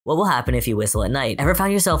What will happen if you whistle at night? Ever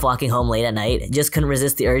found yourself walking home late at night, just couldn't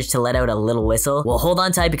resist the urge to let out a little whistle? Well, hold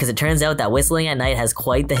on tight because it turns out that whistling at night has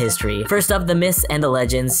quite the history. First up, the myths and the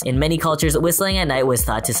legends. In many cultures, whistling at night was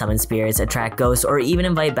thought to summon spirits, attract ghosts, or even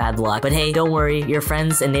invite bad luck. But hey, don't worry, your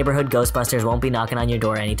friends and neighborhood ghostbusters won't be knocking on your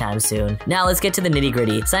door anytime soon. Now let's get to the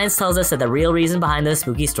nitty-gritty. Science tells us that the real reason behind those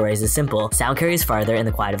spooky stories is simple. Sound carries farther in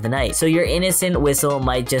the quiet of the night. So your innocent whistle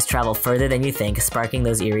might just travel further than you think, sparking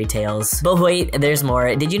those eerie tales. But wait, there's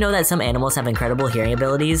more. Did you know that some animals have incredible hearing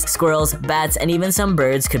abilities? Squirrels, bats, and even some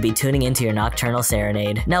birds could be tuning into your nocturnal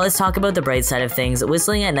serenade. Now let's talk about the bright side of things.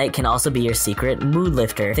 Whistling at night can also be your secret mood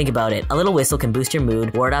lifter. Think about it. A little whistle can boost your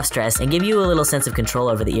mood, ward off stress, and give you a little sense of control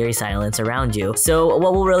over the eerie silence around you. So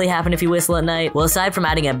what will really happen if you whistle at night? Well, aside from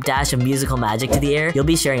adding a dash of musical magic to the air, you'll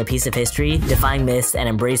be sharing a piece of history, defying myths, and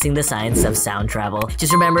embracing the science of sound travel.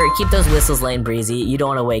 Just remember, keep those whistles light and breezy. You don't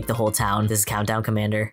want to wake the whole town. This is Countdown Commander.